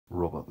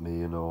Robert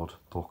Maynard,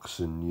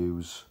 Boxing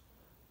News,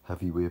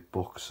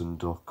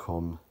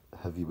 heavyweightboxing.com,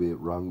 heavyweight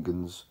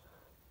rankings.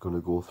 Going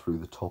to go through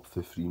the top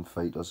 15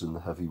 fighters in the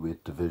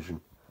heavyweight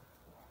division.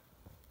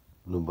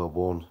 Number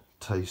 1,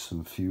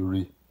 Tyson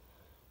Fury.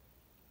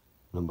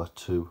 Number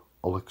 2,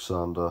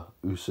 Alexander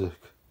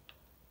Usyk.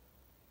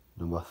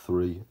 Number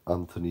 3,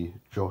 Anthony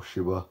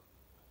Joshua.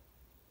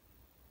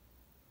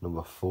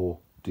 Number 4,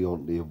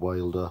 Deontay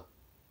Wilder.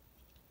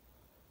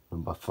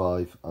 Number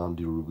 5,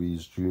 Andy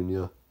Ruiz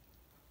Jr.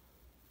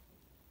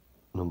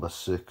 Number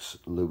 6,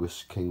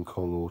 Lewis King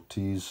Kong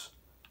Ortiz.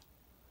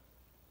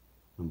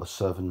 Number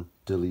 7,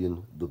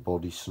 Dillian the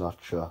Body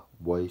Snatcher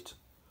White.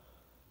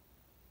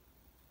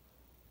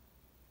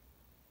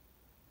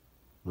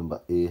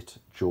 Number 8,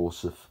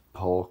 Joseph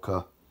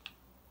Parker.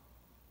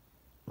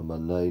 Number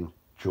 9,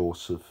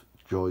 Joseph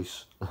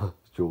Joyce.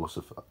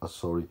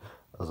 Sorry,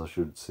 as I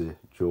should say,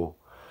 Joe.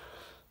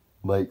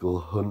 Michael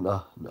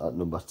Hunter at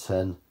number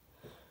 10.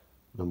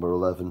 Number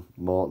 11,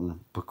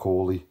 Martin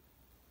Bakole.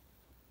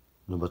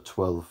 Number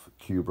 12,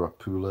 Kubrat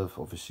Pulev.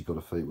 Obviously got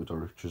a fight with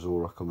Derek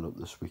Chisora coming up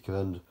this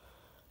weekend.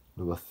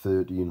 Number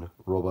 13,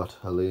 Robert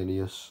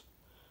Helenius.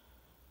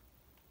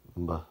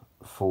 Number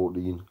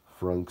 14,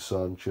 Frank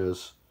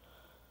Sanchez.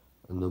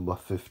 And number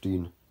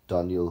 15,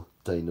 Daniel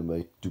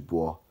Dynamite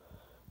Dubois.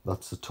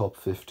 That's the top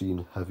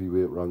 15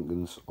 heavyweight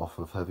rankings off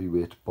of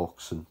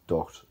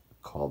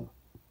heavyweightboxing.com.